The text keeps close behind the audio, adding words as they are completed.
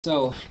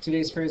So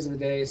today's phrase of the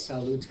day,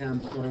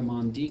 salutem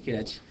coram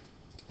dicit,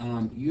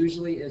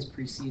 usually is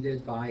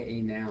preceded by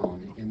a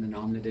noun in the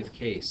nominative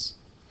case.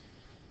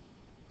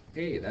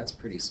 Hey, that's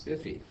pretty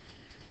spiffy.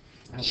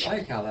 I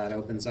like how that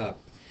opens up.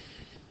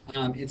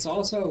 It's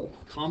also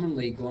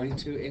commonly going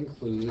to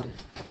include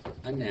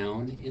a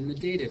noun in the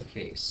dative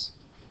case.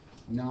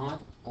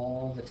 Not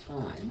all the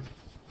time,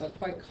 but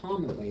quite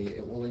commonly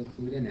it will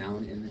include a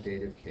noun in the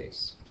dative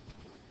case.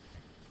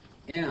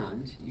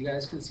 And you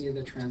guys can see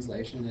the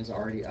translation is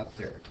already up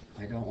there.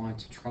 I don't want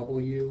to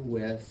trouble you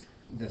with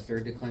the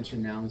third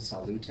declension noun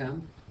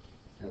salutem,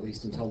 at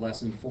least until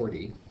lesson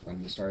 40,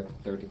 when we start the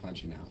third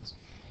declension nouns.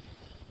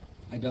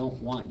 I don't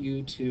want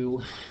you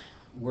to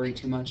worry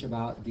too much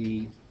about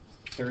the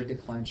third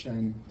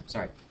declension,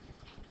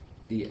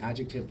 the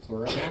adjective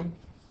pluralis,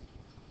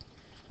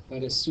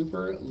 but a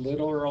super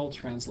literal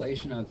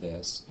translation of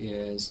this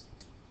is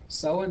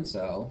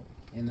so-and-so,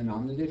 in the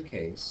nominative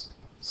case,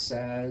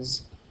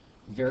 says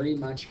very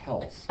much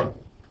health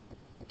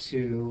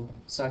to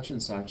such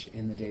and such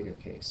in the dative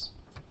case.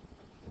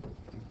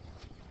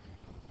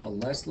 A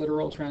less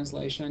literal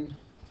translation,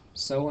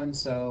 so and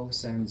so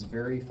sends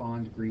very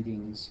fond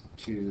greetings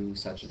to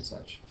such and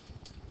such.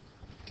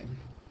 Okay.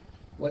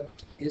 What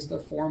is the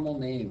formal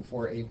name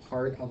for a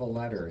part of a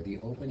letter, the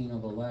opening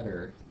of a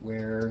letter,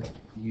 where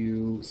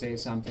you say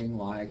something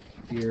like,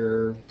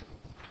 Dear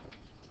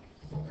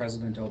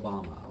President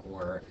Obama,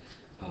 or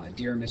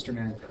Dear Mr.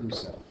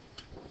 Mancuso?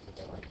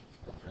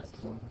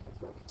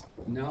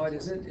 No, it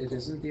isn't. It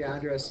isn't the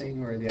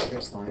addressing or the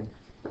address line.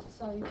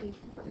 Salutation.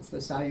 It's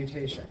the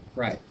salutation,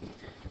 right?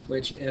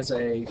 Which is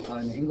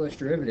an English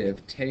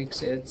derivative,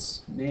 takes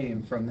its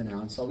name from the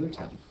noun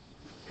salutem.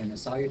 And the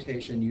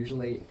salutation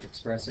usually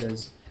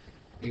expresses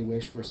a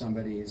wish for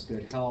somebody's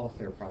good health,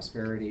 their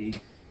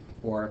prosperity,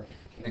 or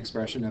an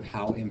expression of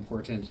how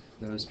important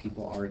those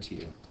people are to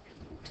you.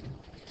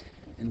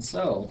 And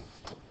so,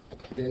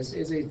 this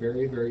is a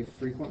very, very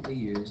frequently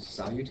used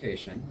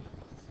salutation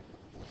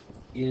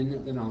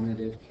in the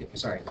nominative,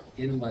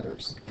 in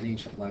letters, in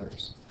ancient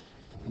letters.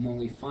 And when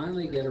we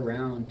finally get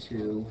around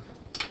to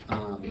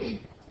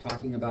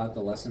talking about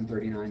the lesson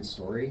 39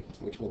 story,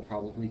 which we'll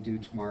probably do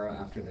tomorrow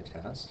after the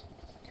test,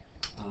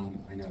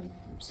 I know you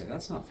say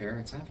that's not fair,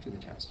 it's after the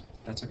test.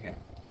 That's okay.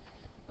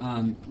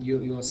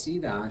 You'll see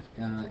that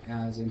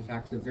as, in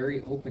fact, the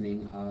very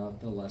opening of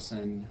the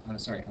lesson,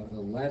 of the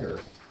letter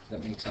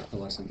that makes up the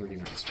lesson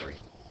 39 story.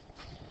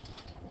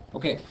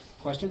 Okay,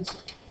 questions?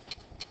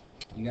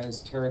 You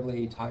guys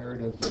terribly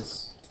tired of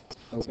this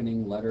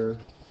opening letter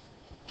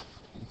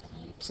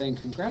saying,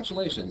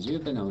 congratulations, you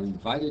have been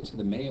invited to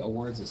the May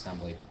Awards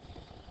Assembly.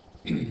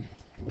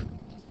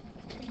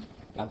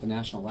 Got the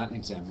National Latin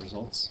Exam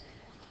results.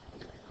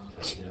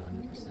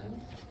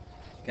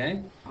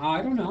 Okay,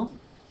 I don't know.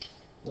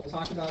 We'll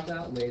talk about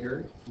that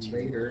later,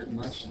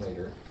 much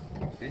later.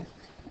 Okay.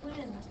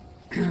 When?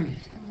 I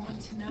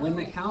want to know. When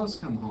the cows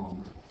come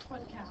home.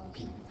 What cows?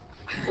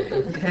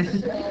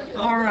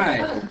 All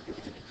right.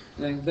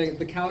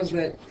 The cows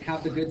that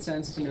have the good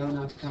sense to know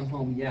not to come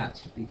home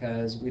yet,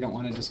 because we don't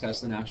want to discuss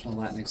the National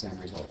Latin Exam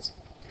results.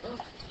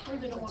 Or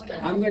they don't want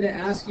to I'm going to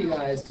ask you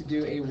guys to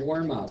do a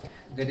warm-up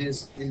that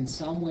is in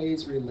some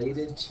ways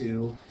related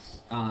to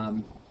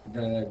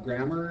the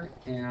grammar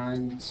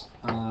and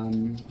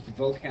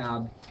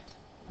vocab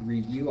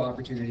review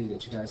opportunity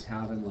that you guys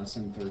have in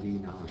lesson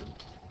 39.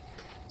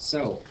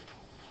 So,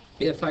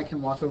 if I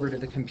can walk over to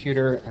the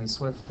computer and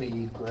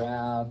swiftly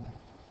grab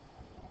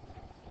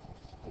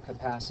the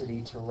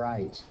capacity to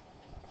write.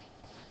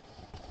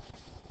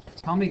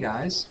 Tell me,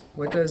 guys,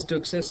 what does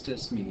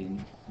duxistus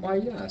mean? Why,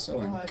 yes,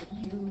 Owen.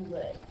 You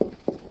led.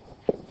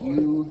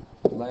 You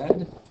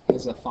led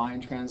is a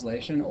fine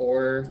translation,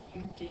 or...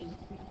 You did.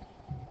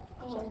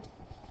 Oh,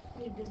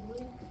 you did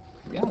lead.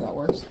 Yeah, that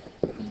works.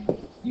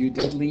 You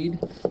did lead.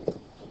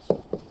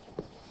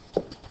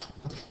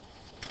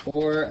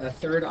 Or a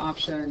third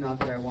option, not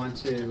that I want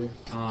to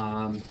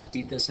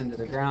beat this into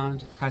the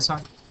ground.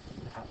 Kaisar?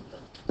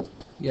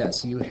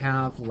 Yes, you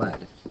have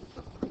led.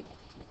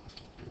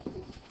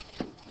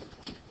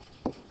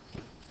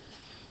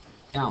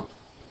 Now,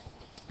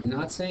 I'm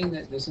not saying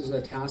that this is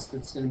a task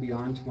that's going to be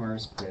on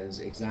tomorrow's quiz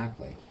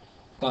exactly,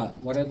 but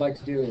what I'd like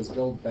to do is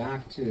go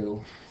back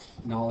to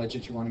knowledge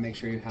that you want to make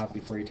sure you have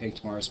before you take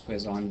tomorrow's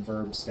quiz on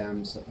verb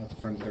stems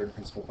from third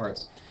principal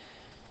parts.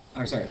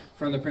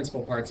 From the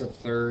principal parts of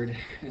third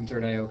and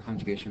third IO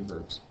conjugation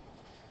verbs.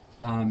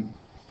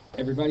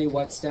 Everybody,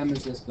 what stem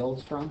is this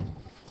built from?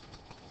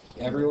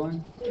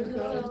 Everyone?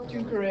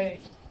 Ducere.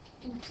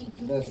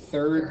 The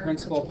third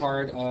principal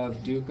part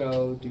of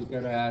duco,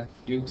 ducere,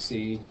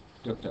 duxi,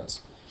 ductus.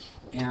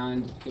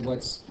 And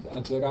what's a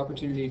good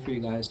opportunity for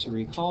you guys to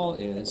recall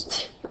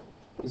is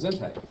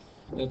Gesundheit.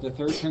 That the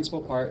third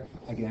principal part,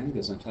 again,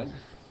 Gesundheit,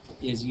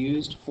 is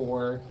used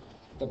for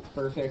the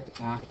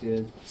perfect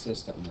active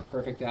system. The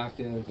perfect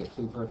active, the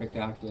pluperfect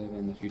active,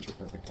 and the future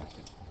perfect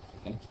active.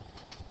 Okay?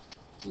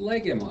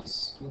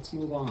 Legimus. Let's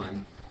move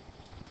on.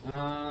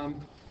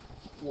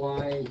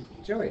 Why,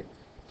 Joey?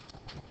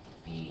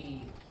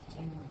 You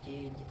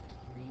did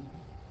read.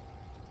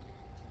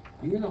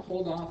 I'm going to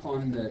hold off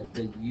on the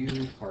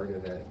you part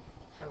of it.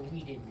 Or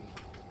we did read.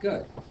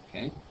 Good.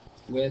 Okay.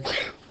 With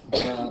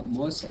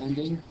most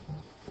ending,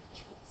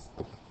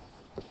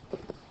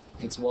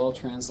 it's well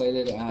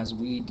translated as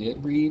we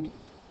did read.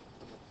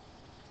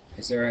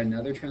 Is there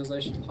another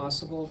translation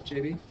possible,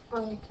 JB?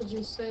 Could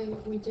you say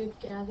we did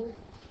gather?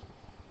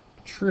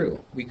 True,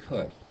 we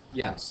could.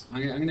 Yes.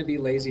 I'm going to be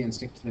lazy and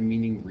stick to the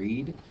meaning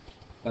read,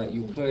 but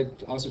you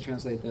could also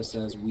translate this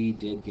as we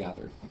did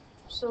gather.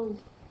 So,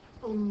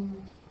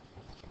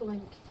 like,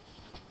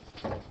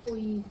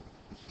 we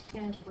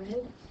had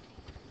read?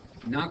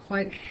 Not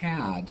quite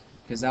had,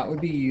 because that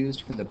would be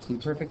used for the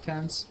pluperfect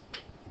tense.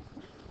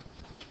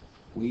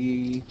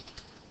 We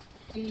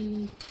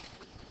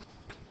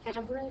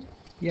have read?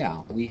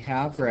 Yeah, we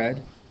have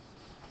read.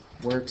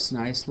 Works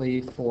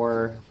nicely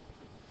for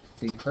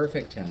the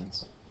perfect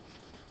tense.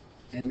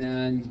 And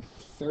then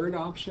third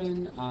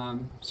option,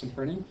 some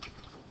printing.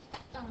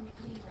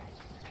 We read.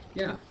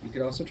 Yeah, you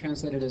could also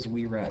translate it as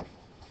we read.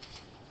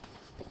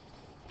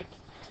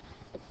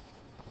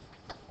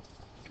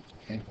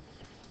 Okay.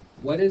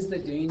 What is the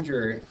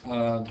danger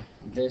of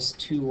this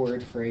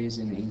two-word phrase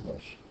in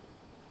English?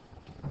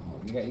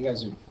 Oh, you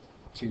guys are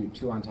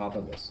too on top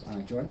of this.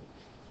 Joy?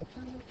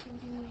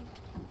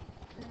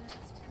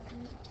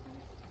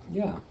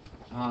 Yeah.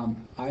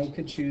 I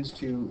could choose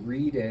to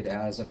read it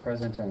as a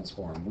present tense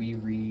form. We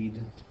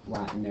read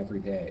Latin every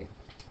day.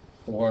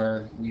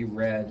 Or we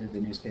read the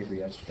newspaper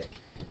yesterday.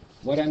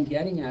 What I'm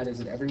getting at is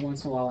that every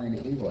once in a while in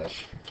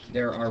English,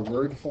 there are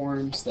word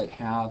forms that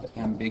have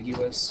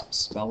ambiguous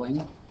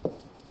spelling,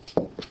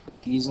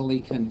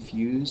 easily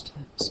confused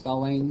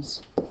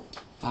spellings,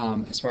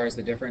 as far as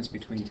the difference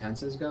between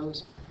tenses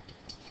goes.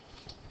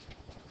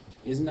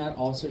 Isn't that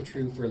also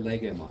true for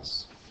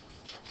legimus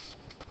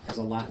as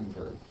a Latin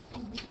verb?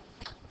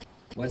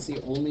 What's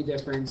the only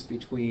difference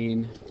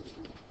between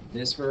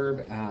this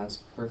verb as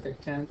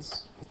perfect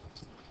tense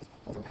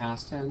or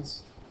past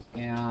tense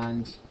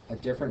and a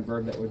different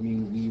verb that would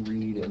mean we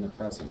read in the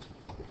present?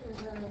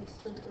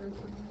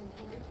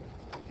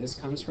 This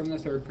comes from the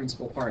third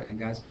principal part. And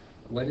guys,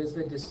 what is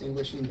the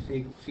distinguishing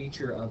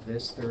feature of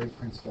this third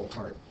principal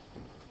part?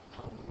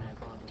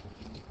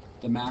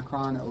 The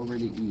macron over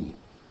the E.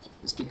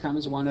 This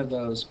becomes one of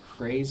those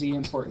crazy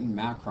important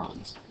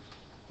macrons.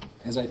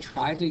 As I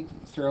tried to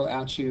throw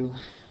at you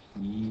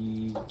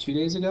 2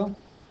 days ago,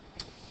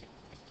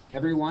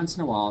 every once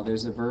in a while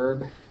there's a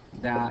verb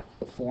that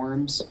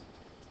forms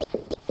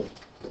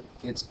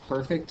its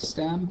perfect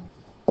stem,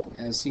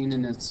 as seen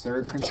in its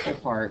third principal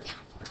part,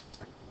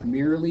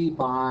 merely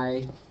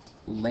by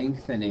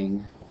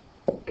lengthening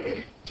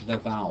the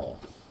vowel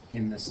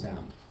in the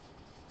stem.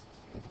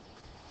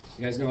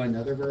 You guys know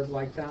another verb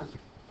like that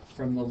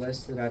from the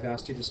list that I've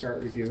asked you to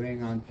start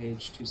reviewing on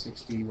page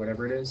 260,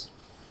 whatever it is?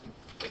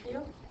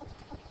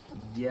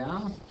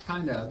 Yeah,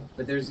 kind of.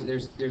 But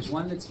there's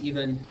one that's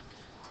even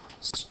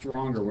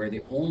stronger, where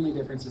the only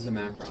difference is a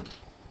macron.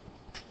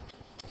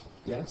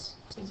 Yes?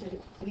 Is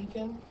it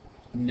plico?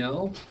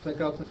 No.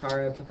 Plico,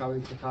 plicara,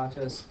 plicavi,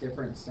 plicatus,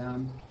 different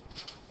stem.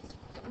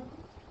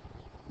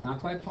 Not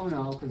quite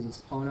pono, because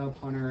it's pono,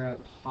 ponera,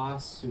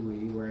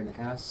 pasui, where an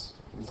S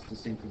is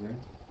distinctly there.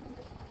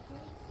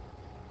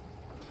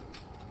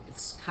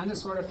 It's kind of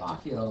sort of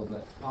faccio,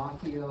 but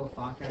faccio,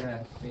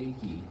 facere,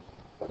 faci.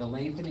 The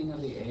lengthening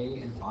of the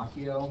A in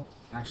faccio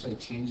actually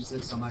changes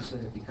it so much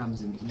that it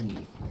becomes an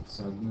E.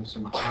 So it moves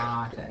from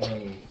A to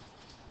A.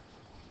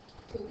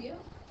 Cupio?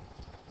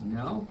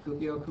 No,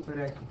 cupio,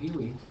 cupere,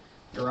 cupiwi.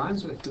 It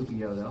rhymes with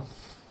cupio, though.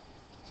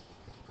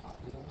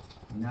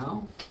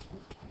 No.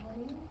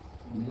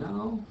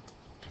 No.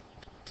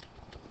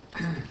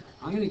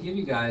 I'm going to give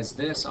you guys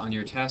this on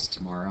your test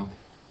tomorrow.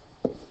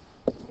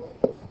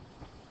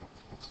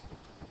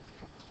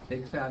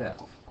 Big fat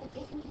F.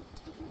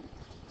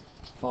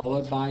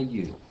 Followed by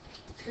U.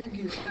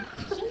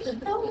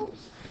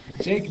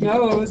 Jake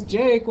knows.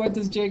 Jake, what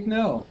does Jake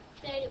know?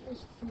 That it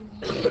was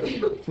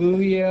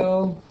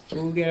Fugio,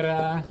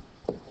 fugera,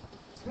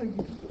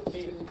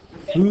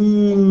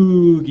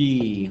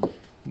 fugi.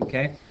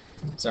 Okay?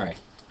 Sorry,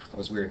 that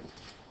was weird.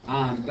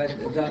 But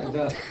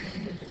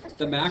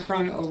the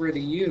macron over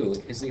the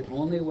U is the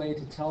only way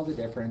to tell the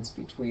difference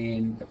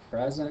between the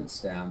present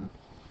stem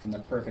and the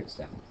perfect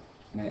stem.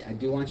 And I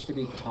do want you to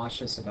be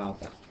cautious about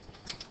that.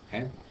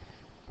 Okay?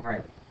 All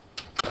right.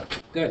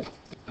 Good.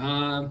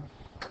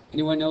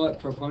 Anyone know what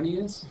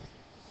propony is?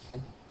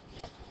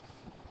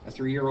 A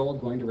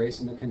 3-year-old going to race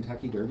in the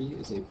Kentucky Derby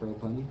is a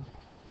propony?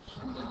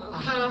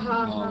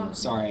 Oh,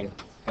 sorry.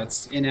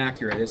 That's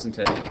inaccurate, isn't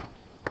it?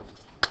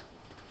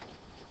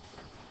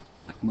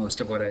 Like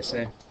most of what I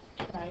say.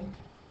 Right.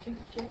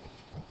 Check.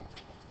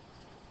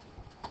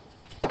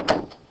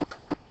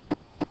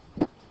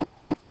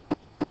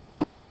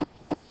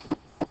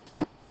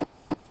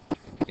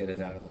 Get it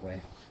out of the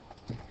way.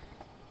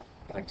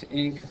 Back to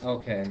ink.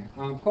 Okay.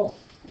 Cool.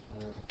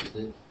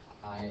 That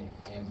I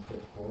am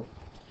put forth,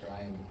 or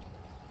I am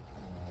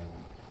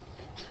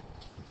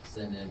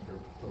sent in for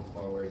put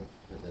forward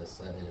for the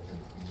slightly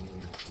different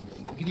meaning.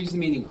 You could use the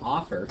meaning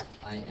offer.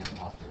 I am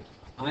offered.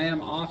 I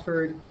am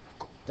offered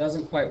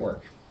doesn't quite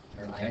work.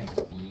 Or I Okay.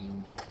 am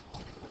being,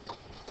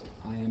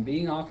 I am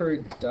being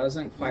offered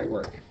doesn't quite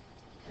work.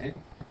 Okay.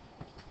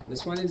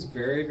 This one is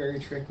very, very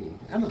tricky.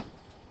 Emma.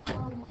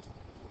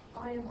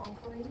 I am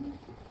offering.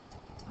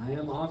 I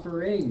am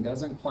offering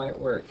doesn't quite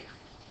work.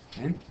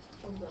 Okay.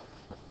 Hold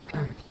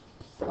up.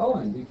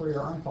 Owen, before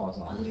your arm falls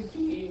off. Would it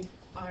be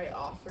I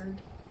offered?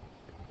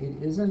 It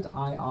isn't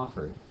I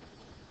offered.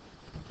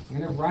 I'm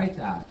going to write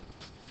that.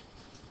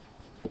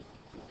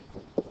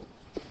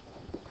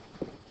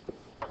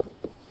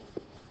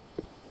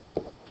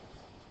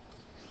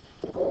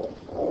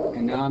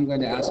 And now I'm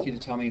going to ask you to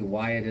tell me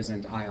why it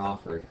isn't I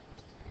offered.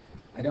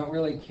 I don't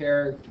really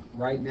care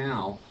right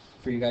now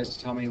for you guys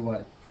to tell me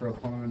what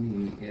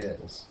propony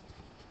is.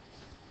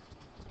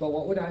 But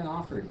what would I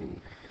offered be?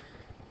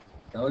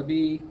 That would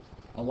be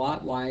a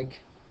lot like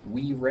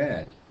we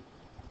read.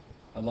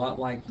 A lot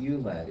like you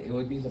led. It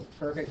would be the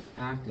perfect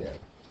active.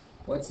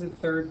 What's the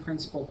third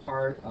principal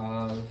part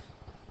of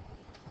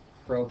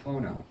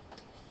propono?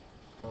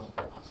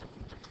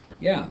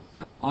 Yeah,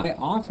 I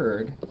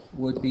offered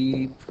would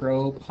be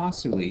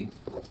propossuli.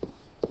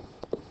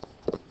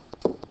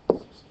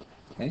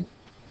 Okay?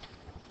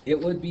 It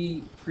would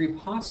be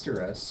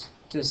preposterous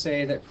to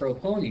say that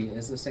proponi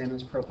is the same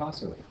as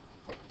propossuli.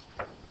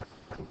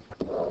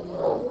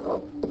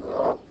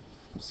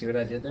 See what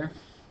I did there?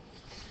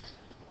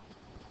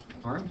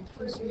 Arm?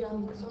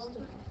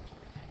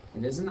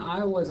 It isn't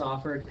I was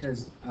offered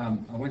because I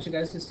want you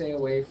guys to stay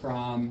away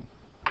from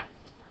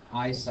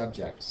I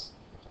subjects.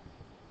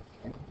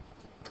 Okay.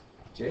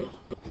 Jake?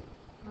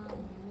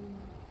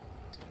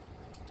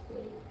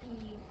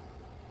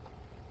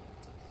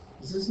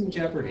 This isn't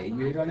Jeopardy.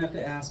 You don't have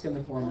to ask in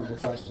the form of a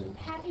question.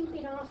 Having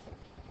been offered.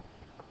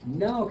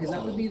 No, because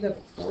that would be the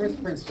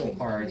fourth principal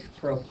part,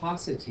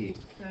 proposity.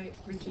 Can I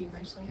repeat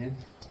myself? Okay.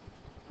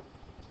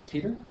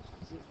 Peter?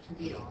 Is it to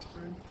be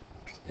offered?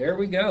 There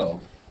we go.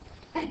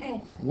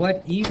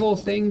 What evil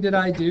thing did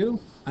I do?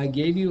 I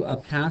gave you a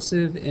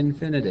passive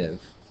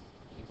infinitive.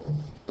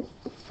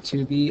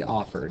 To be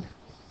offered.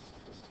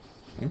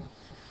 Okay.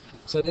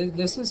 So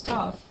this is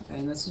tough,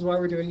 and this is why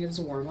we're doing it as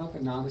a warm-up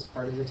and not as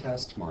part of the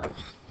test tomorrow.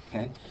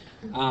 Okay.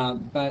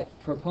 But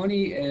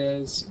proponi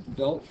is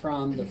built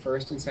from the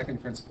first and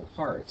second principal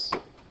parts.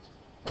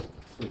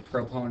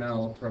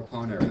 Propono,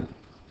 proponere.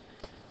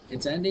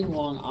 Its ending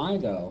long I,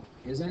 though,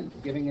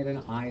 isn't giving it an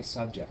I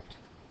subject.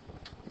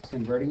 It's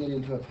converting it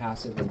into a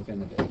passive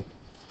infinitive.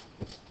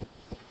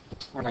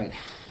 All right.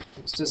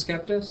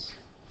 Skeptis?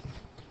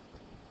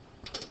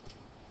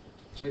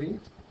 Chitty?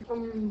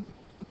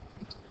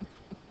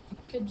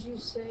 Could you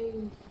say,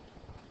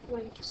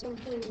 like,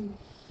 something,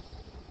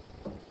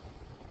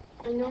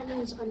 I know it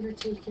means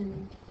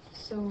undertaken,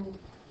 so,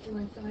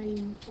 like,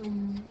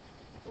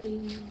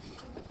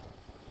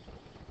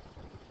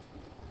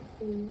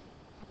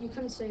 you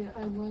couldn't say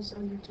I was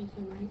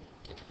undertaken,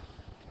 right?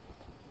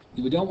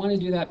 You don't want to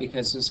do that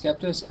because the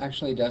skeptis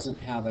actually doesn't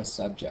have a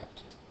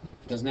subject.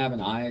 It doesn't have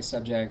an I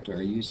subject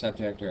or a you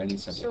subject or any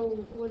subject.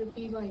 So, would it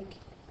be, like,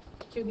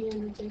 to be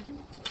undertaken?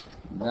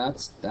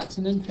 That's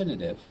an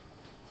infinitive.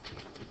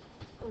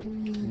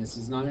 Um, This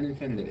is not an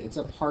infinitive. It's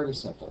a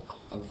participle,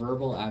 a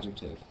verbal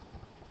adjective.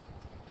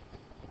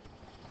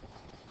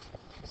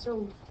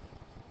 so,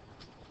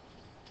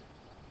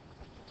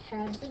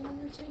 had been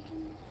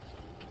undertaken?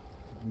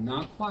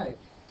 Not quite.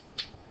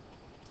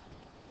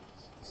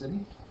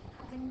 Sydney?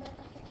 Having been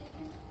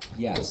undertaken?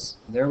 Yes.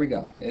 There we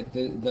go.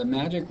 The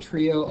magic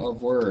trio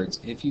of words,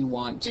 if you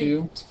want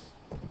to.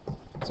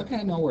 It's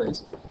okay, no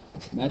worries.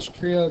 Magic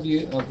trio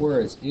of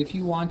words. If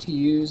you want to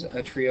use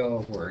a trio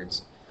of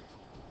words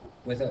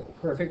with a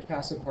perfect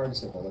passive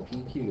participle, a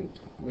P cubed,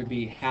 would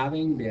be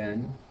having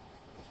been,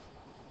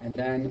 and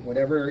then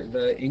whatever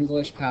the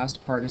English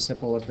past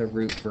participle of the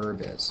root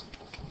verb is.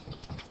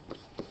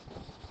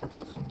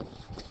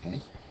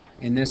 Okay.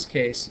 In this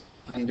case,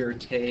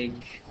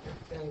 undertake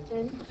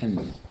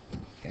and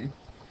okay.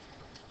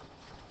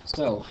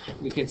 So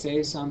we could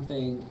say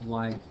something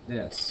like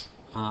this.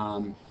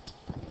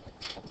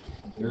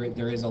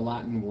 There is a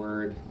Latin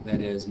word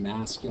that is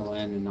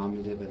masculine and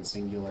nominative and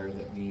singular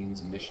that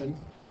means mission.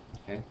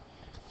 Okay.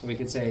 So we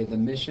could say the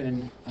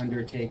mission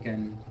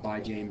undertaken by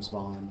James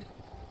Bond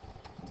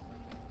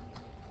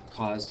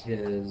caused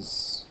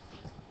his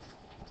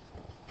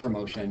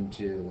promotion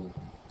to,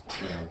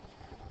 you know,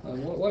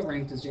 what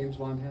rank does James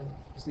Bond have?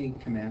 Isn't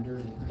he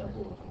commander?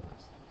 double.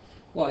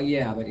 Well,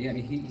 yeah, but yeah,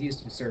 he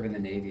used to serve in the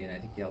Navy, and I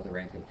think he held the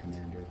rank of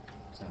commander.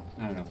 So,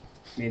 I don't know.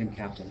 Made him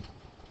captain.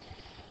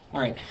 All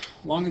right,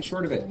 long and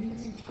short of it,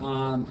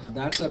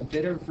 that's a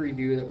bit of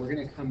review that we're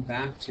going to come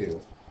back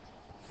to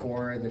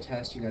for the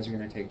test you guys are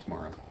going to take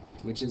tomorrow,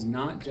 which is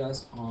not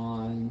just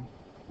on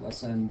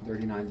lesson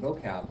 39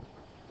 vocab,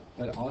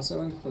 but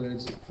also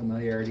includes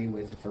familiarity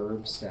with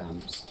verb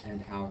stems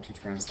and how to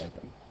translate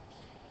them.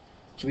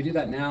 Should we do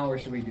that now, or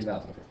should we do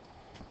that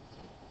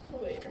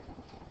later? Later.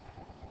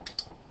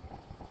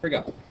 Here we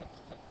go.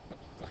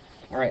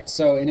 All right,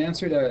 so in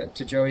answer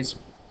to Joey's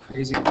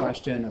crazy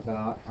question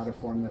about how to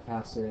form the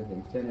passive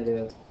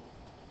infinitive,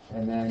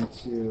 And then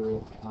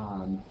to,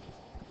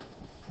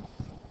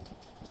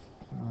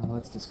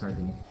 let's discard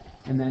the.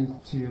 And then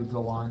to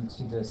go on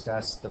to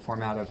discuss the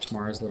format of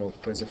tomorrow's little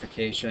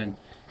quizzification,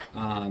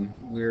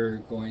 we're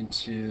going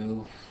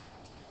to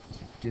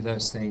do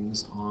those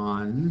things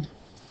on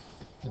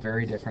a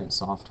very different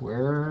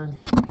software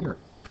here.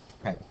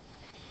 Okay.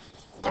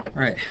 All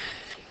right.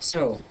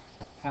 So,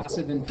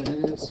 passive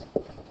infinitives.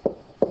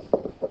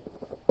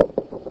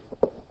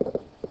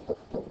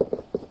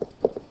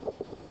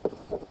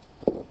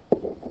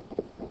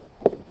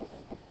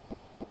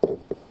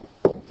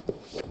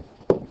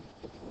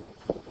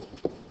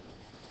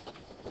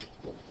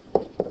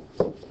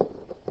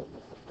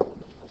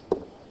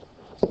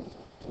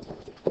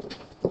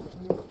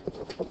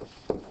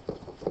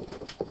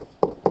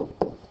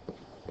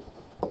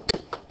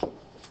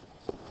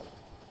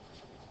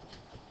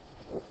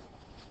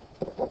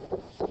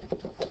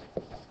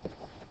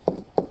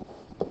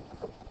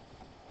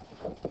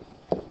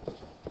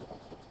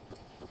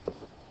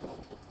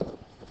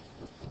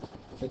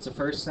 If it's a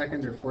first,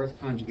 second, or fourth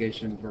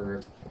conjugation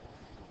verb,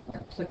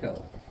 like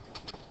plico.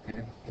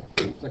 Okay?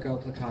 Plico,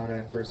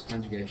 plicata, first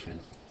conjugation.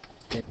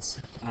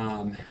 It's,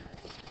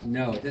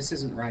 no, this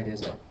isn't right,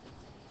 is it?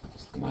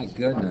 My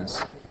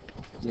goodness.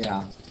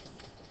 Yeah.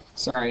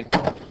 Sorry.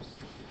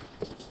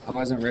 I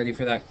wasn't ready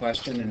for that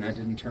question, and I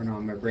didn't turn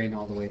on my brain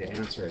all the way to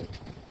answer it.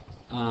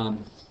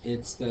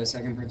 It's the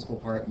second principal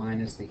part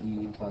minus the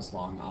E plus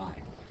long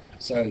I.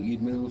 So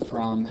you'd move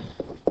from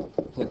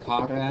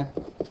plicata,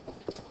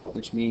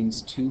 which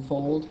means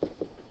twofold,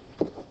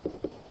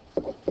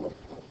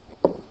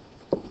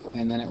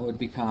 and then it would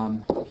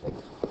become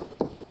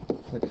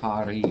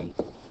plicari,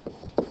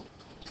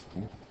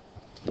 okay,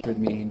 which would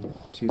mean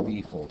to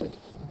be folded.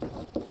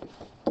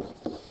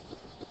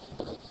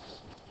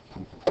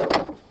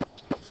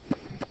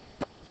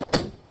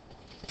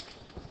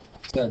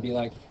 So it'd be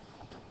like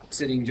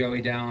sitting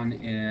Joey down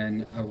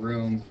in a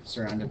room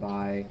surrounded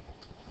by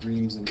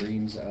reams and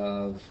reams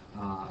of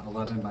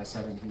 11 by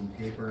 17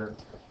 paper,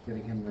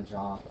 giving him the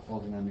job,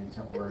 folding them into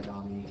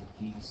origami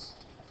geese,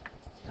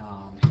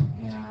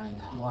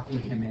 and locking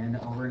him in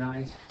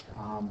overnight,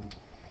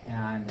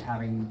 and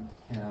having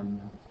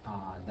him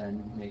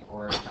then make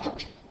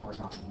origami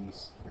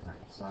geese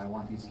overnight. So I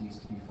want these geese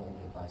to be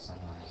folded by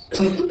sunrise.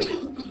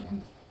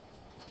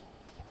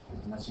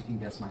 Unless you can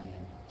guess my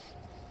name.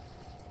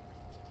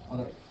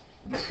 Although,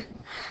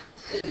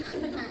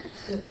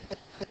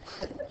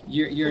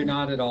 you're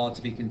not at all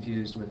to be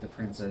confused with the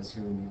princess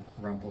whom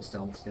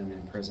Rumpelstiltskin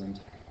imprisoned.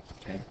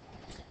 Okay.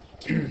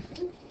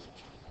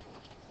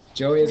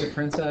 Joey is a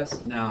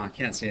princess? No, I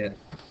can't see it.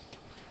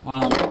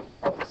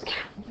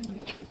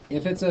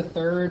 If it's a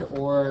third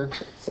or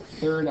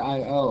third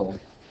IO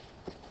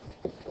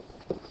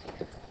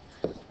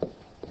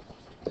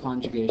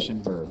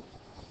conjugation verb.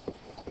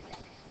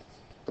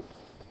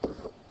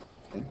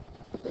 Okay.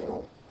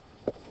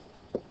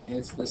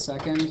 It's the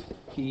second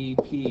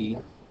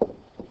PP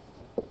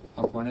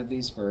of one of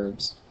these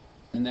verbs,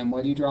 and then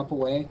what do you drop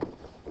away?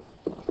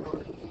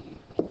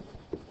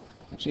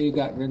 Actually, you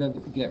get rid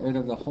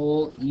of the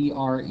whole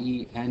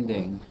ERE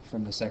ending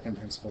from the second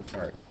principal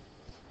part,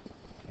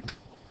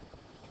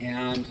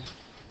 and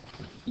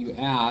you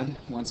add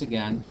once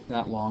again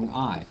that long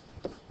I.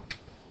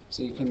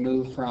 So you can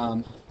move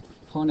from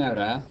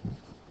ponera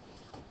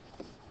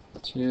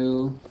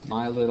to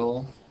My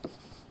Little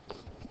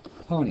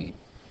Pony,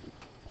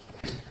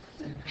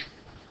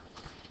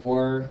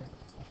 or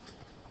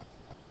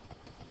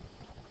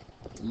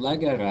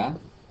legere,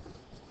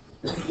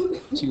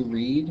 to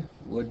read,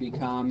 would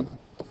become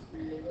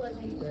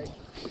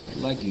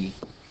leggy,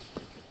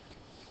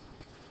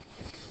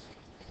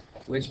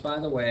 which, by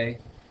the way,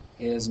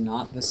 is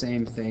not the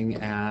same thing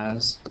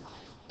as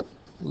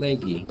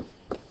leggy.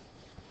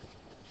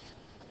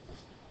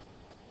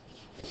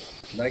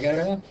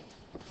 Legere,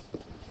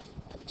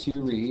 to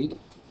read,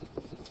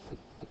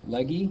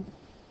 leggy,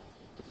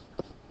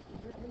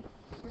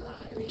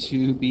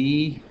 to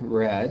be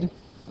read.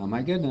 Oh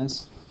my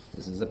goodness,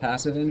 this is a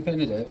passive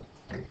infinitive.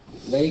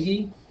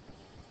 Leggy,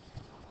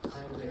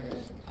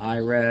 I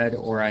read,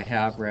 or I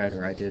have read,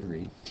 or I did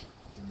read.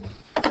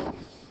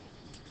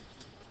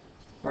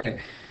 Okay,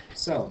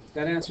 so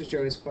that answers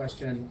Joey's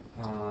question.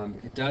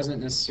 It doesn't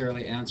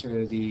necessarily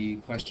answer the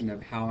question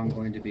of how I'm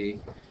going to be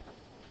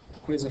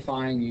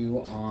quizifying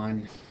you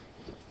on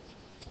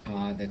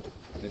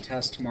the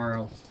test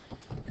tomorrow.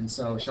 And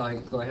so, shall I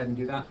go ahead and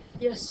do that?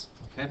 Yes.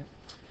 Okay.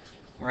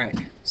 All right.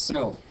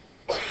 So.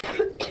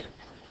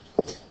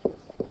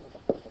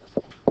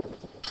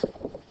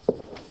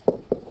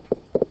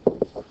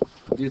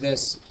 Do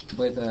this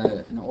with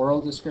an oral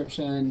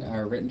description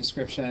or written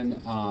description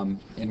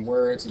in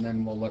words, and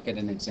then we'll look at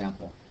an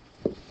example.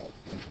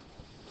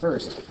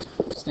 First,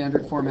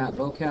 standard format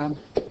vocab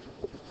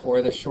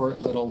for the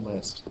short little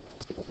list.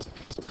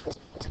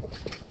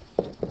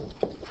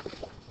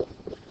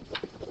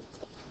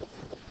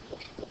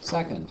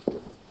 Second,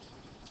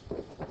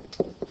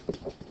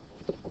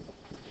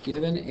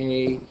 given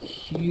a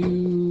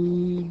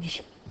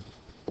huge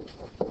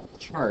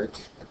chart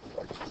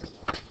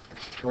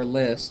or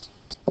list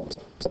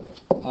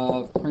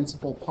of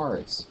principal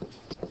parts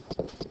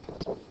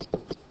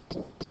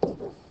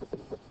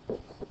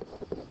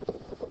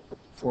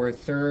for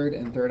third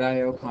and third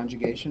IO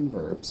conjugation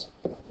verbs.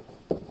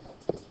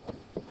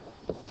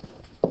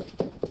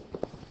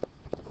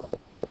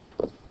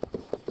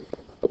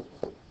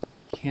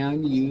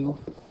 Can you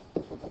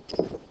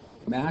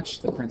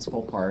match the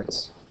principal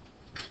parts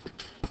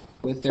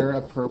with their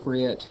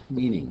appropriate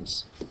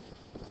meanings?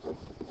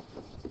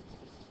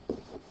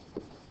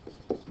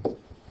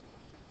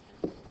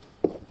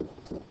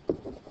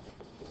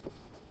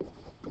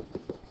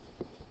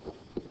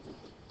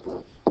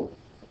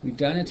 We've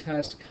done a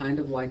test kind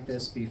of like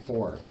this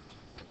before,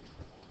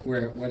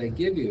 where what I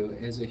give you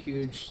is a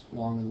huge,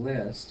 long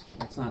list.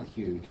 It's not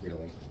huge,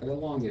 really, but a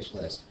longish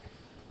list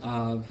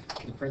of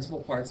the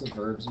principal parts of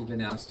verbs you've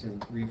been asked to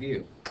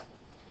review.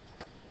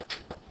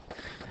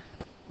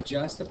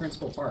 Just the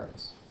principal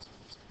parts.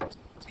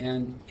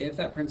 And if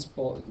that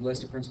principal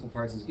list of principal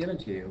parts is given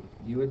to you,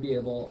 you would be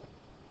able,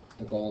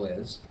 the goal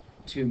is,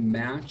 to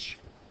match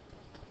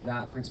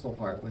that principal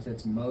part with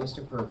its most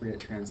appropriate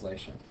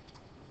translation.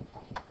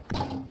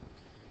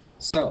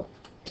 So,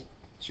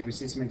 should we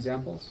see some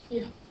examples?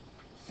 Yeah.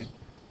 Okay.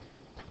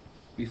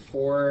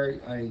 Before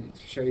I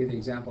show you the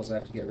examples, I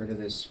have to get rid of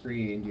this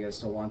screen. Do you guys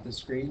still want this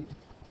screen?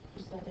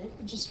 Is that it?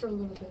 Just for a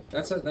little bit.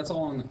 That's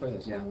all on the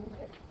quiz, yeah. Oh,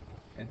 okay.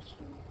 Okay.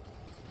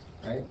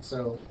 All right,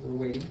 so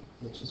we're waiting,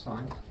 which is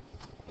fine.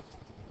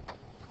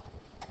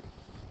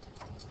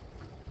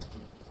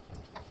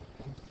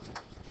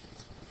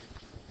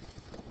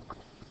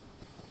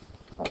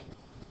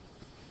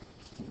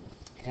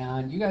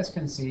 And you guys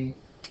can see,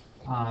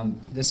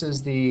 this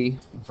is the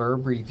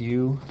verb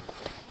review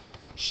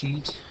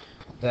sheet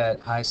that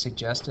I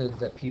suggested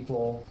that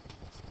people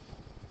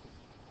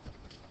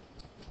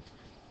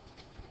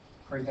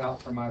print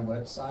out from my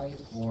website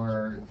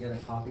or get a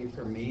copy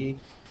from me.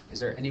 Is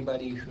there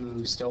anybody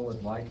who still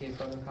would like a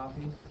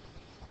photocopy?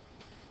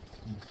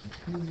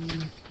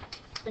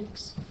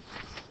 Thanks.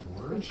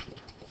 Word.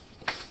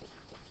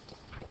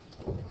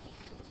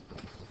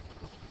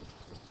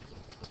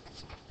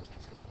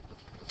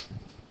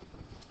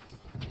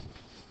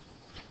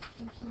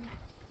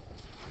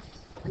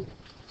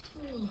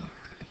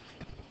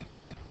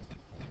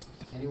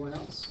 Anyone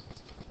else?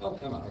 Oh,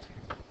 come on.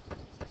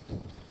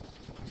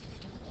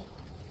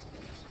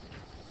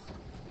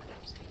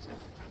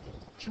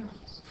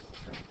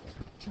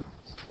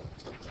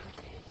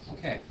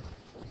 Okay.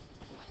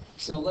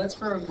 So let's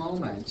for a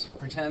moment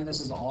pretend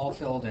this is all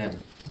filled in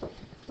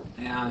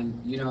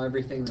and you know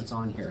everything that's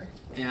on here.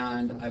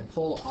 And I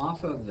pull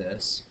off of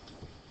this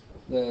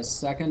the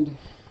second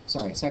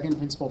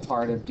principal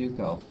part of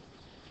Duco,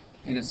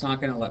 and it's not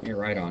going to let me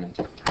write on it.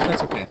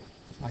 That's okay.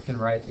 I can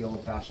write the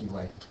old-fashioned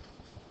way.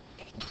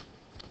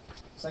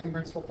 Second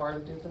principal part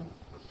of Duco?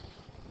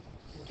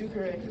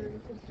 Duco.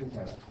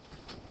 Duco.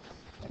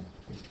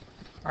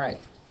 All right.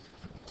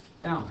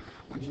 Now,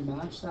 would you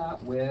match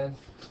that with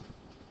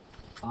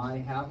I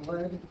have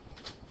led,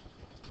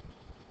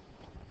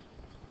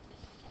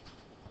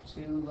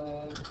 to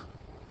led,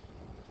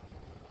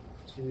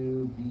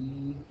 to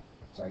lead,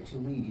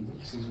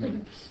 excuse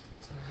me,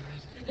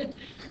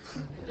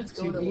 Let's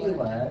to go to be led.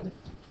 led,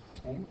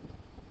 okay,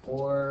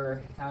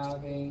 or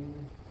having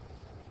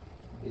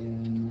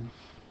been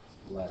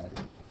led.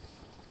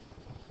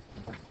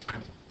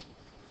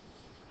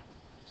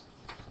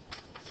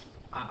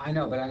 I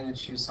know, but I'm going to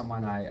choose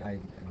someone I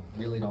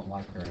really don't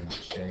like very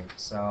much, Jake.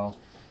 So,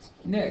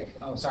 Nick.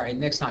 Oh, sorry,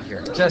 Nick's not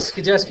here. Just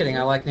kidding.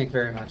 I like Nick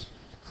very much.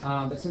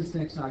 But since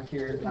Nick's not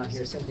here,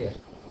 Cynthia.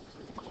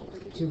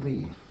 To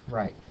lead,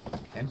 right?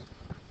 Okay.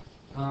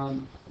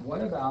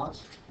 What about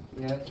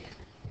if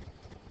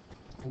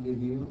I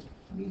give you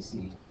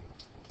Misi?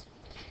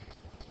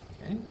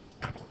 Okay.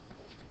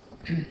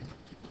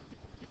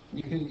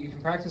 You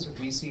can practice with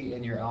Misi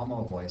in your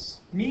Elmo voice.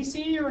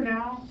 Misi, you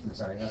now. I'm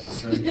sorry,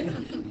 that's very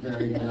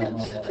very Elmo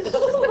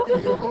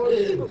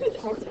voice.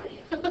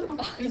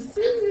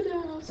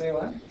 Say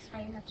what?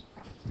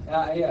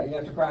 Yeah, you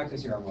have to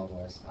practice your Elmo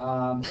voice.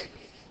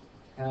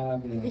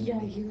 Having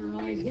Yeah, you know,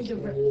 I need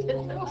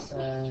to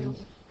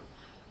send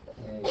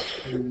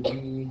to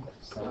be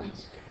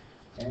sent.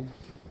 Okay,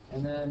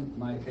 and then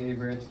my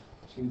favorite,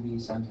 to be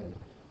scented.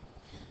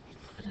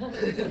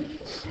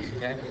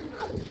 Okay.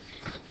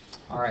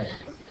 All right.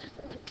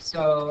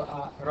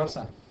 So,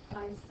 Rosa.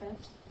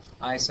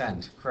 I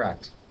sent,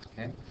 correct.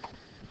 Okay.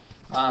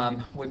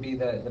 Would be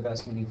the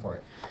best meaning for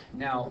it.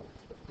 Now,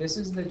 this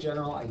is the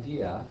general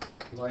idea.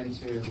 I'm going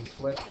to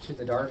flip to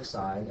the dark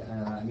side,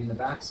 the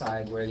back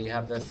side, where you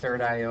have the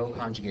third IO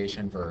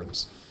conjugation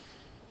verbs.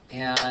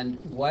 And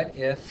what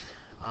if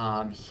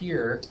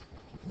here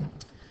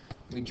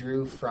we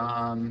drew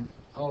from,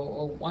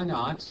 why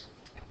not?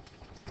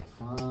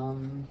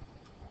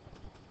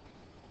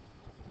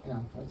 Yeah,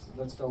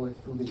 let's go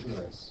with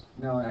fugituris.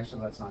 No,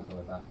 actually, let's not go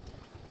with that.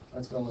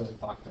 Let's go with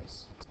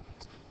factus.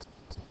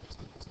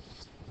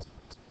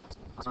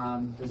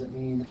 Does it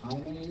mean I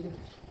made?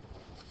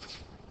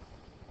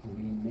 Does it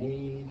mean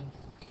made?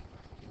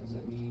 Does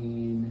it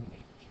mean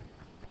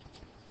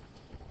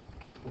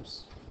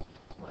Oops.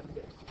 I'm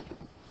good.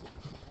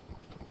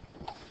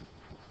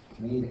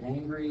 Made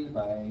Angry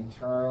by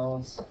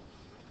Charles.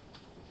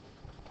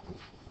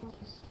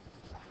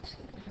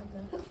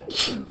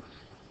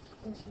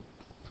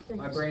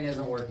 My brain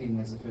isn't working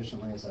as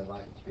efficiently as I'd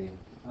like it to be.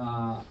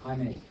 I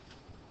make.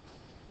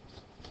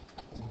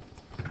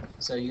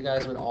 So you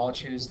guys would all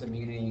choose the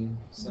meaning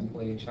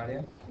simply,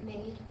 Shadia?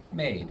 Made.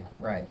 Made,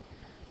 right.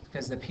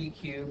 Because the P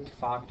cubed,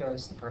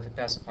 factus, the perfect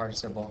passive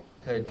participle,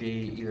 could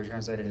be either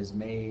translated as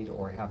made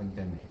or having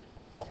been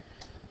made.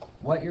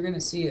 What you're going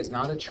to see is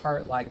not a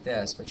chart like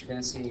this, but you're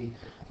going to see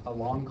a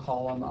long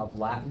column of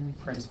Latin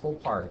principal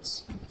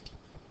parts,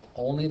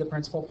 only the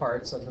principal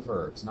parts of the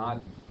verbs,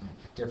 not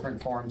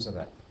different forms of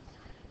it.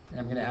 And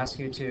I'm going to ask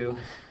you to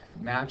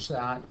match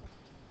that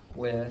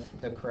with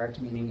the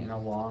correct meaning in a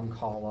long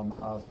column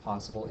of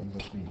possible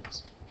English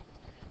meanings.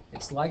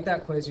 It's like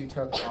that quiz you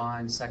took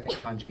on second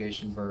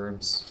conjugation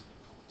verbs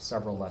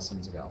several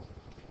lessons ago.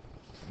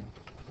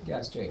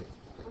 Yes, Jake?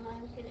 I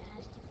was going to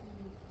ask if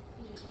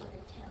you just want to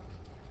tell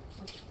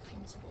what the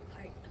principal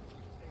part of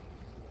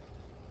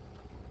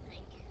the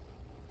like,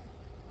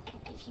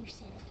 if you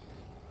said,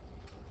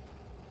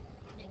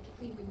 like,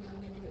 if we would know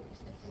whether it was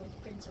the fourth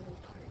principal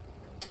part.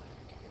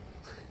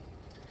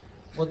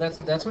 Well,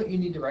 that's what you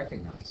need to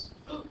recognize.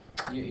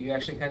 You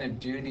actually kind of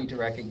do need to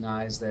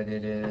recognize that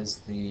it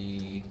is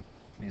the,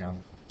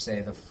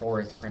 say the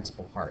fourth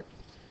principal part.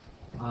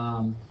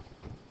 Let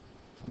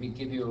me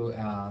give you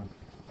a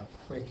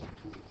quick,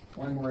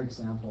 one more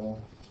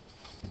example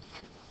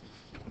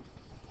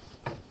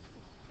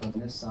from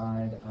this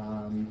side.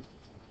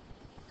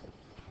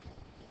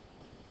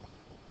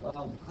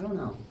 Well, I don't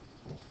know.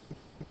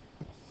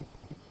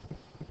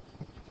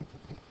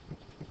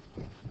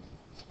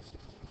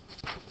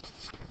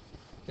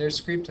 There's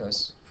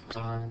scriptus.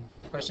 The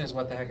question is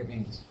what the heck it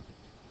means.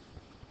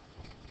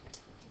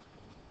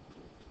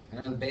 I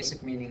know the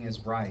basic meaning is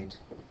write.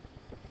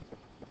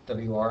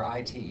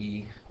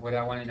 W-R-I-T-E. What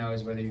I want to know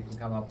is whether you can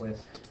come up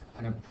with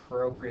an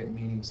appropriate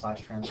meaning /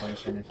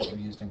 translation if it were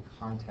used in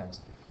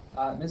context.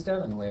 Ms.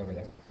 Devon, way over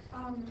there.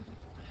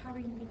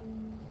 Having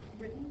been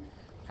written.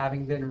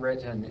 Having been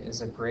written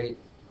is a great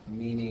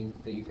meaning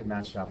that you can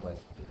match it up with.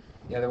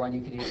 The other one you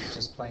can use is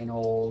just plain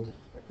old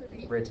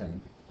written.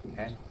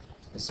 Okay.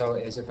 So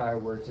as if I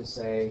were to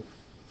say,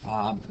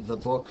 the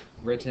book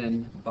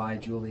written by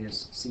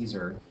Julius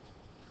Caesar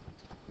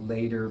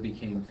later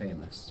became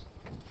famous.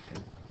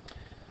 Okay.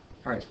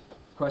 All right,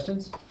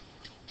 questions?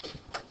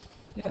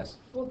 Yes.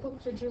 What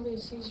book did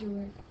Julius Caesar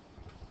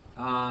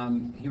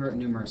write? He wrote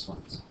numerous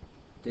ones.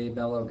 De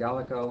Bello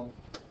Gallico,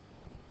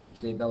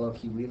 De Bello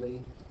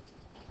Civili,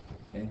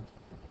 okay,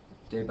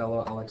 De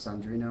Bello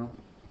Alexandrino.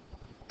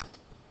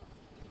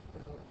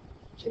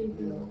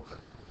 J.B.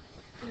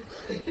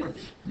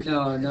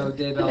 No,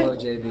 De Bello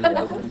JB,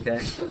 okay?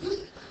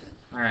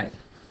 All right.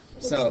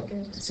 So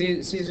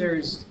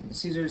Caesar's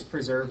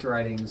preserved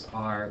writings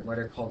are what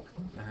are called,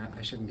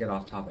 I shouldn't get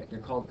off topic, they're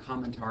called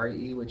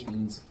commentarii, which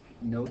means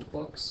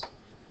notebooks,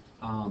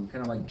 kind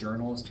of like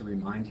journals to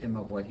remind him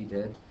of what he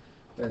did.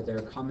 But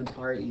they're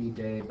commentarii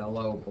de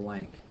bello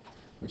blank,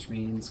 which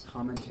means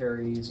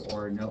commentaries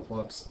or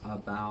notebooks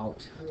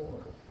about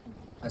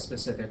a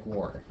specific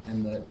war.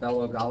 And the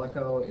Bello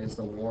Gallico is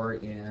the war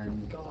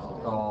in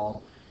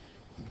Gaul.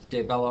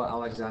 De Bello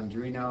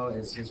Alexandrino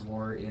is his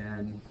war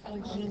in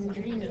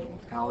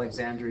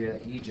Alexandria,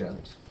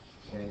 Egypt,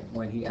 okay,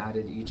 when he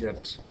added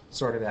Egypt,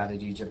 sort of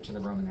added Egypt to the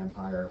Roman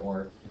Empire,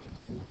 or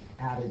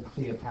added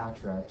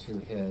Cleopatra to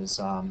his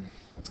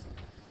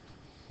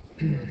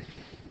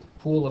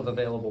pool of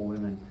available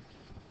women.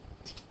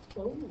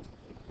 Oh.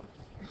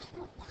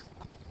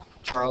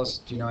 Charles,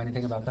 do you know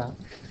anything about that?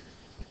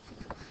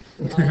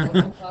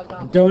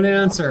 Don't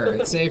answer.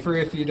 It's safer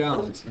if you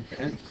don't.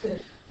 Okay?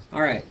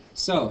 All right.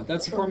 So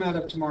that's the format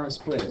of tomorrow's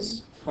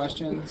quiz.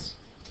 Questions?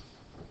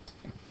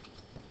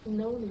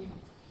 No.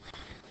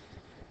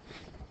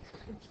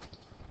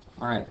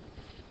 All right.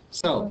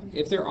 So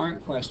if there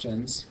aren't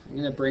questions, I'm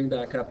going to bring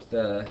back up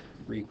the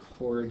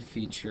record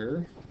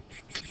feature.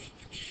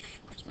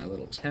 Here's my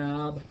little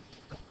tab.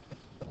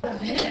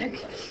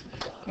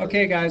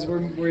 Okay, guys,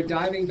 we're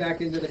diving back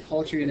into the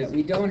culture unit.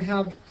 We don't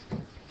have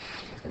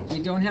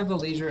the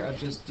leisure of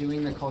just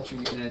doing the culture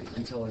unit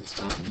until it's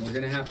done. We're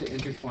going to have to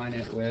intertwine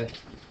it with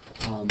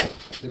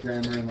the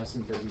grammar in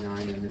lesson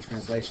 39 and the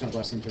translation of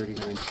lesson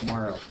 39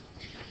 tomorrow.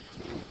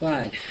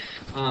 But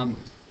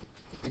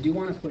I do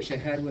want to push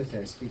ahead with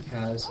this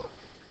because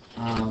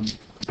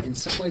in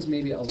some ways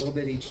maybe a little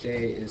bit each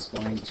day is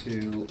going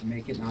to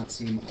make it not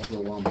seem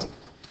overwhelming.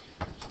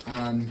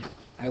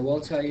 I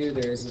will tell you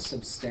there is a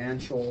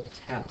substantial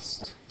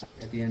test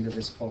at the end of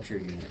this culture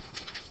unit.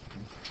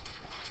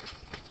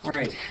 All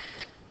right,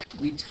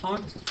 we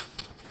talked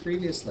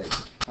previously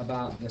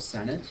about the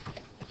Senate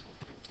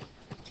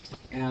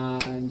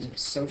and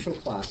social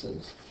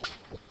classes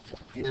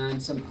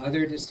and some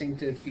other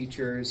distinctive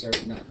features, or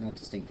not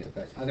distinctive,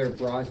 but other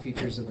broad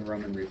features of the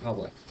Roman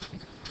Republic.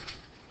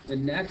 The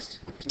next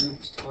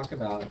group to talk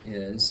about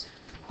is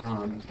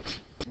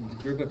the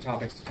group of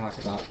topics to talk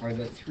about are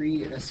the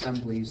three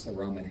assemblies the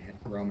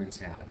Romans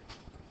had.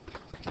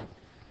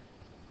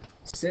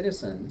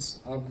 Citizens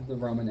of the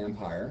Roman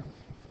Empire,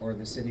 or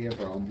the city of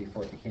Rome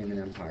before it became an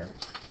empire,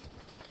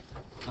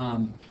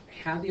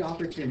 had the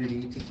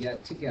opportunity to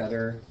get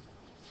together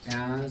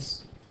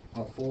as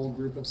a full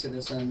group of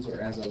citizens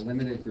or as a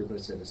limited group of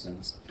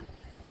citizens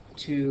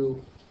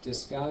to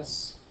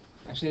discuss,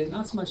 actually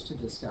not so much to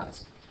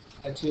discuss,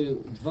 but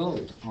to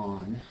vote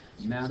on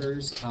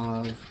matters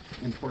of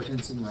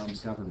importance in Rome's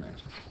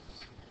government.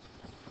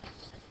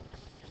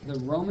 The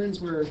Romans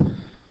were,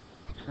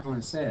 I don't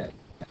want to say it,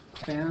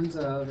 fans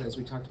of, as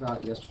we talked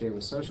about yesterday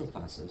with social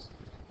classes,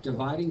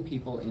 dividing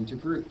people into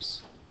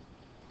groups.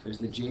 There's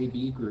the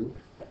JB group.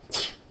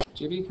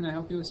 JB, can I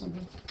help you with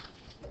something?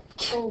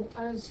 Oh,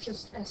 I was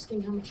just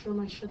asking how much room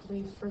I should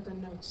leave for the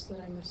notes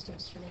that I missed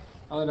yesterday.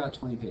 Probably about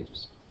 20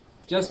 pages.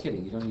 Just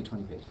kidding, you don't need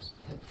 20 pages.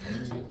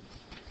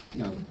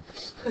 No,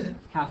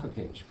 half a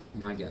page,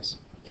 my guess.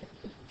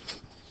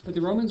 But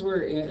the Romans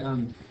were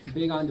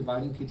big on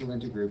dividing people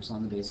into groups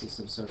on the basis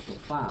of social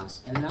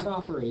class, and that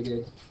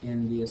operated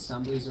in the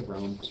assemblies of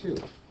Rome too.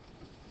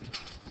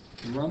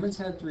 The Romans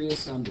had three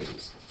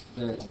assemblies.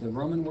 The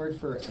Roman word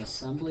for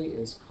assembly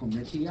is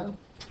comitia.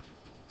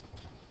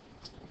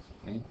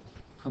 Okay?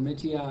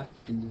 Comitia,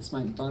 and this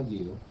might bug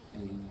you,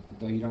 and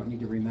though you don't need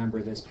to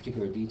remember this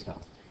particular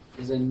detail,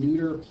 is a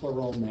neuter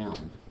plural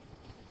noun.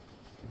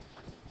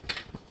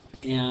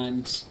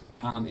 And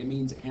it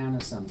means an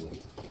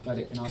assembly, but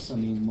it can also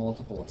mean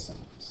multiple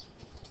assemblies.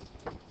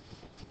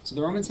 So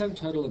the Romans had a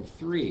total of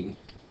three,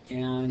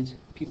 and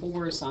people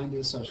were assigned to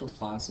the social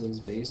classes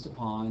based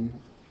upon,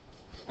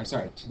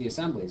 to the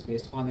assemblies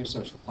based upon their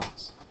social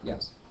class.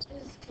 Yes?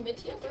 Is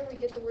comitia where we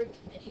get the word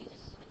committee?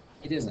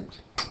 It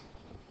isn't.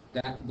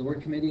 The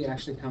word committee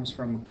actually comes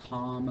from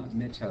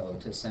committo,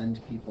 to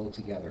send people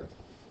together.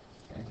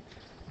 Okay?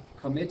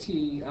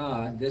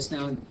 Comitia, this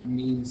now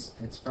means,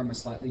 it's from a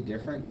slightly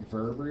different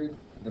verb root,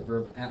 the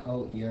verb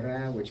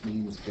ira, which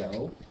means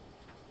go.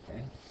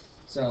 Okay?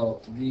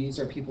 So these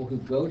are people who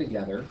go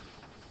together,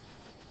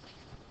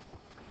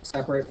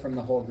 separate from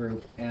the whole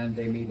group, and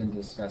they meet and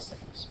discuss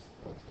things.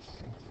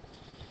 Okay.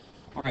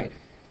 All right.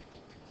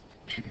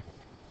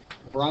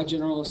 Broad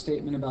general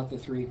statement about the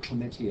three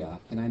comitia.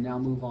 Can I now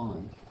move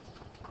on?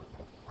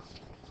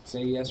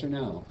 Say yes or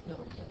no. No.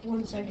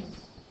 1 second.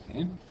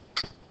 Okay.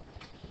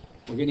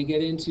 We're going to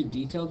get into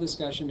detailed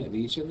discussion of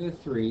each of the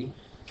three,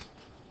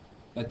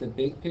 but the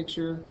big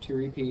picture, to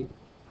repeat,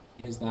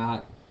 is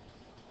that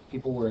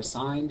people were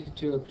assigned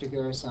to a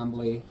particular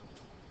assembly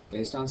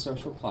based on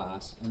social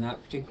class, and that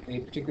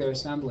particular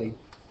assembly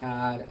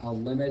had a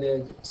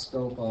limited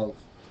scope of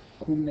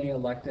whom they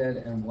elected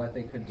and what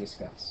they could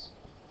discuss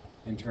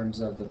in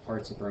terms of the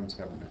parts of Rome's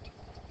government.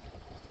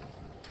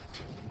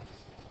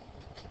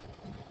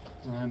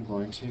 I'm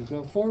going to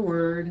go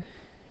forward,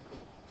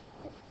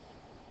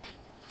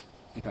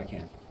 if I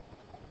can.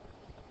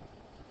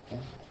 Okay.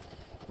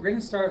 We're going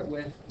to start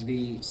with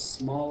the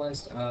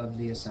smallest of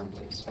the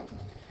assemblies,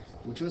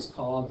 which was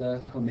called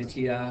the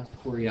Comitia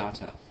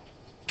Curiata.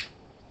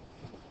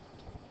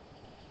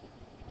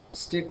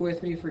 Stick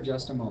with me for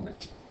just a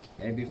moment,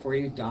 okay, before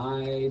you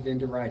dive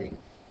into writing.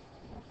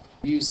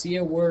 You see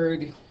a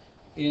word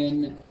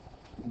in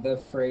the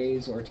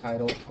phrase or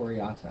title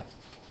Curiata.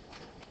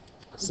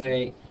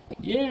 Say,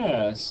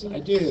 yes, I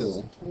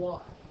do.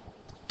 What?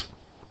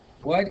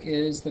 What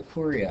is the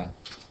Curia?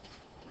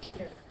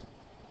 Care.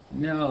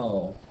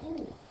 No.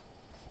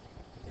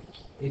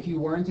 If you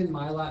weren't in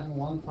my Latin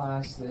 1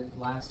 class that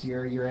last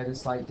year, you're at a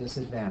slight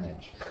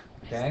disadvantage.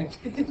 Okay?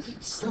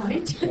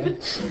 Slight. Okay.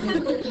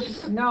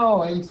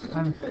 No,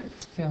 I'm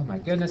oh my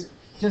goodness.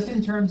 Just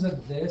in terms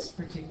of this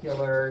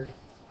particular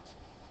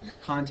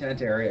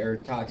content area or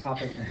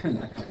topic,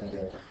 not content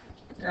area.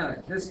 Yeah,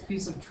 this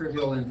piece of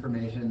trivial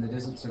information that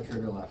isn't so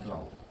trivial after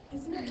all.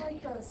 Isn't it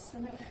like a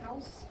Senate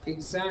house?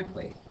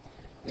 Exactly.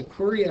 The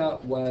Curia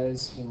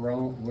was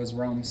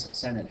Rome's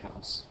Senate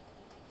house.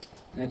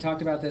 And I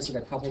talked about this at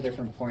a couple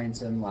different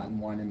points in Latin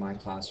 1 in my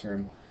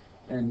classroom,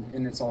 and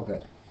it's all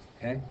good.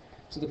 Okay?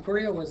 So the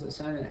Curia was the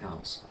Senate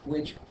house,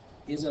 which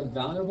is a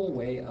valuable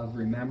way of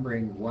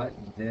remembering what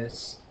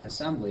this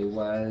assembly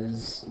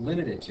was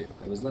limited to.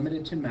 It was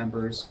limited to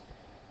members,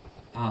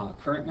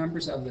 current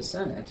members of the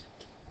Senate,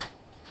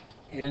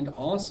 and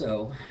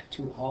also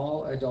to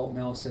all adult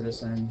male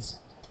citizens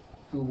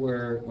who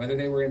were, whether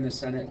they were in the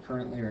Senate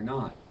currently or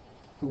not,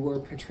 who were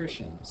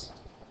patricians.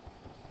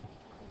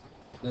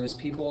 Those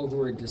people who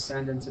were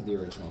descendants of the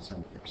original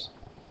senators.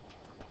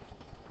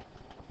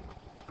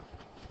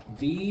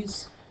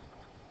 These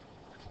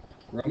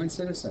Roman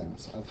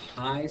citizens of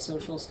high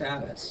social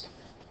status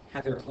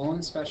had their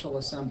own special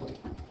assembly,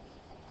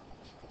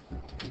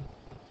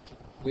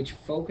 which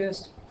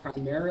focused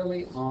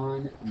primarily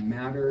on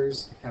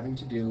matters having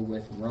to do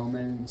with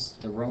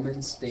the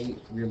Roman state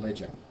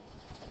religion,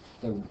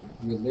 the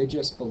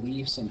religious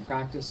beliefs and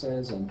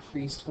practices and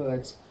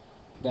priesthoods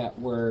that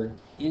were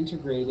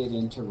integrated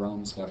into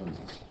Rome's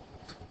government.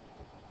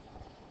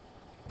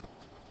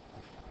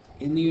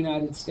 In the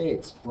United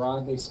States,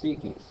 broadly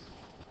speaking,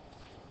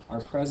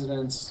 our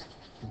presidents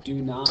do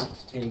not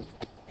take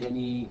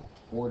any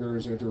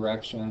orders or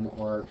direction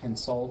or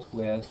consult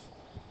with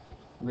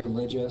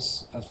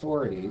religious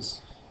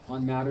authorities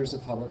on matters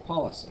of public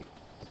policy.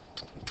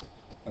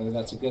 Whether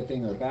that's a good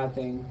thing or a bad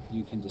thing,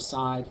 you can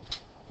decide,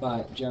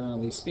 but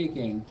generally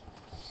speaking,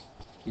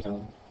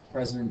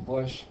 President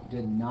Bush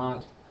did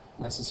not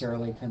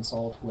necessarily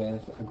consult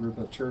with a group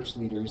of church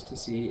leaders to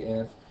see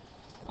if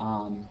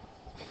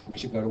we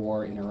should go to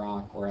war in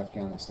Iraq or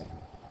Afghanistan.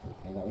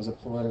 And that was a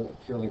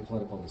purely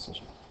political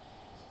decision.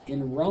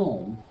 In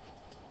Rome,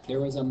 there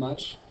was a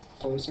much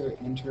closer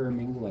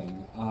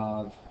intermingling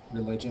of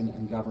religion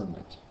and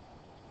government.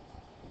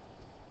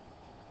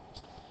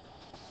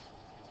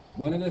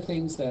 One of the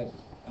things that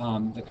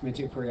the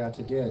Comitia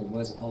Curiata did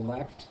was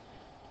elect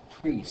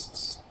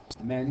priests,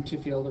 men to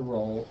fill the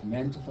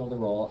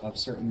role of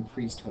certain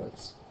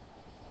priesthoods.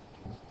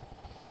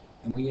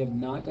 And we have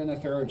not done a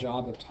thorough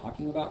job of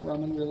talking about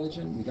Roman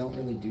religion. We don't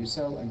really do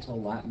so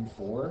until Latin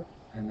 4,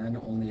 and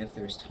then only if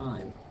there's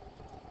time.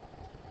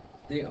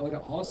 They would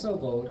also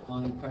vote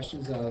on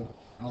questions of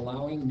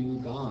allowing new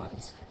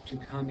gods to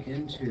come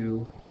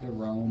into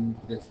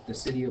the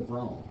city of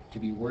Rome, to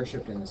be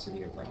worshipped in the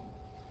city of Rome.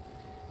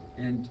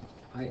 And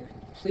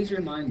please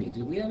remind me,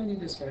 did we have any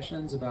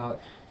discussions about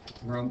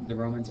the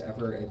Romans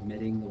ever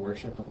admitting the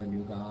worship of a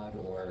new god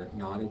or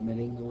not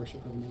admitting the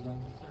worship of a new god?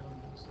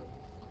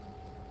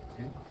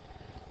 Okay.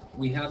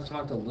 We have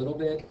talked a little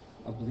bit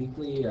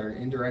obliquely or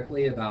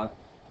indirectly about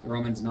the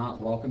Romans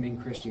not welcoming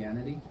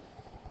Christianity,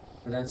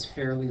 but that's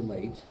fairly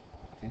late.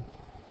 Okay.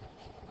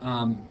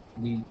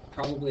 We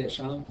probably at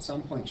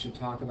some point should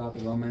talk about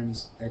the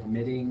Romans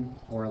admitting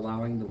or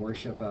allowing the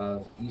worship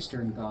of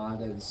Eastern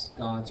gods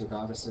or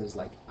goddesses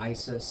like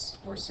Isis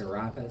or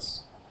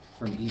Serapis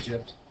from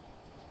Egypt,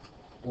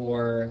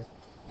 or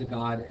the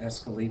god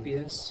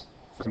Asclepius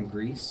from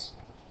Greece.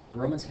 The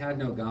Romans had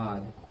no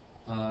god.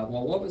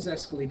 Well, what was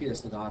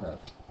Asclepius the god of?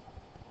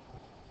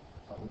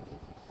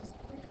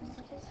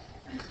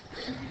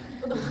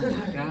 Oh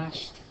my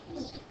gosh.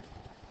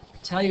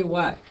 Tell you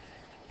what,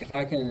 if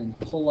I can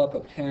pull up a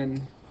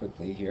pen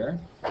quickly here,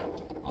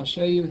 I'll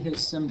show you his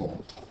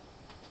symbol.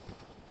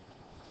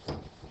 It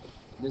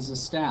is a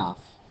staff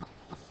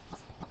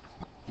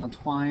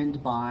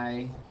entwined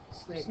by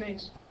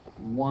Snakes.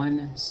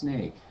 one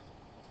snake.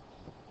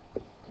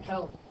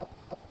 Hell.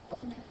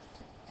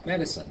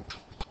 Medicine.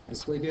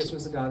 Asclepius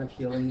was the god of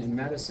healing and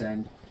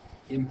medicine,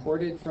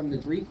 imported from the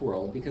Greek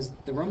world because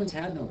the Romans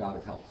had no god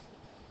of health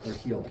or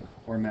healing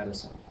or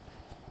medicine.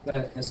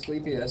 But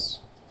Asclepius,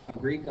 a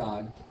Greek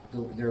god,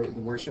 the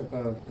worship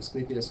of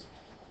Asclepius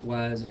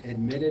was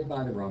admitted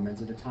by the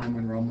Romans at a time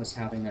when Rome was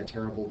having a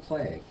terrible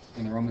plague,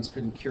 and the Romans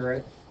couldn't cure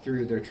it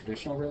through their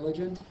traditional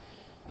religion.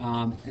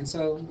 And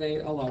so they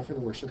allowed for the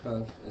worship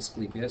of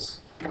Asclepius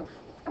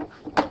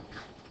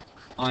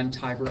on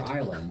Tiber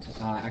Island.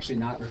 Actually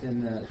not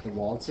within the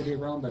walled city of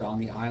Rome, but on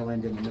the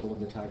island in the middle of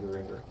the Tiber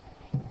River.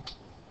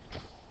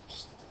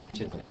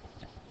 Tidbit.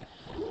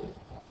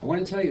 I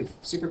want to tell you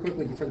super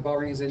quickly before the bell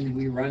rings and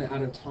we run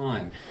out of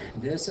time.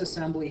 This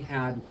assembly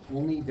had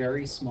only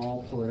very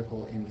small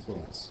political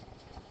influence,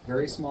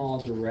 very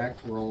small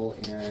direct role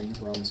in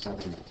Rome's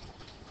government.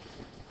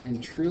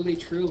 And truly,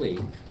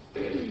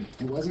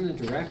 it wasn't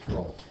a direct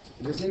role,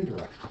 it was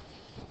indirect.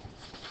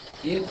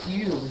 If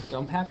you,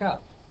 don't pack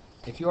up,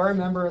 if you are a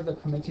member of the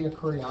Comitia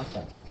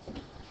Curiata,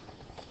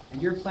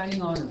 and you're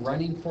planning on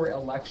running for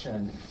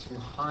election to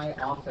high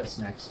office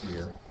next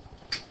year,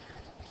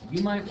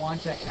 you might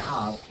want to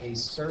have a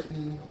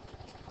certain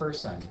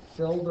person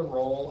fill the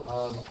role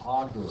of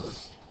augur.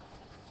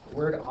 The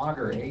word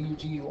augur,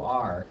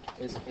 A-U-G-U-R,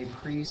 is a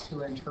priest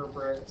who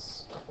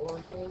interprets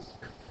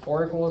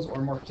oracles,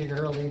 or more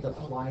particularly the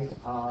flight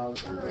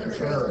of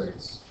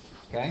birds.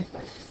 Okay?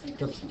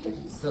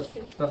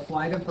 The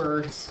flight of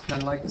birds,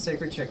 kind of like the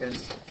sacred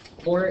chickens,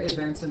 or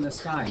events in the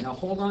sky. Now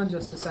hold on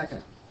just a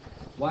second.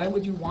 Why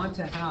would you want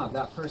to have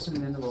that person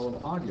in the role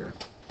of augur?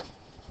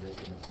 They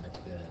can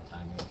affect the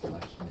timing of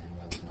election and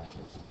whether or not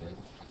it's good.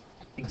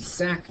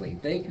 Exactly.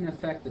 They can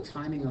affect the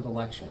timing of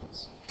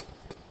elections.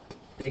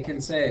 They can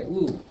say,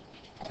 ooh,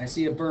 I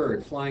see a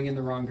bird flying in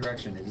the wrong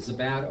direction. It is a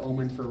bad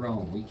omen for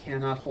Rome. We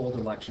cannot hold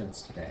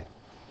elections today.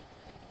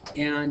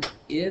 And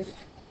if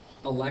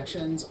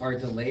elections are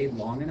delayed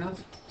long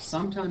enough,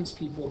 sometimes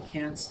people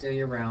can't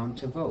stay around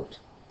to vote.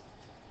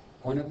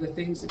 One of the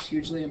things that's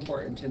hugely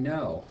important to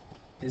know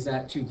is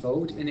that to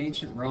vote in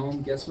ancient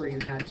Rome, guess where you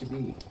had to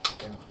be?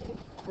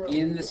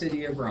 In the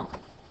city of Rome.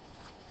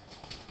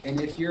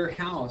 And if your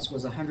house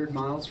was 100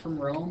 miles from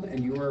Rome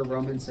and you were a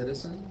Roman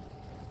citizen,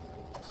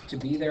 to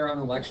be there on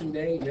election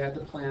day, you had to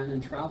plan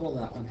and travel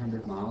that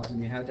 100 miles,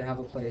 and you had to have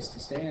a place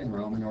to stay in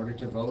Rome in order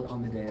to vote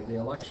on the day of the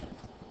election.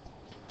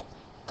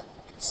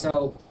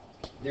 So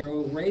there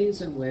were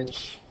ways in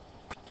which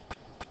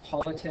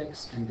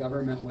politics and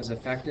government was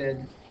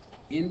affected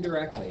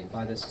indirectly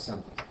by this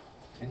assembly.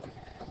 Okay?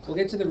 We'll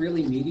get to the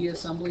really meaty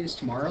assemblies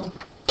tomorrow.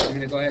 I'm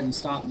going to go ahead and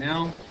stop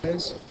now.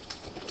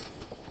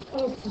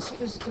 Oh, this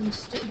is going to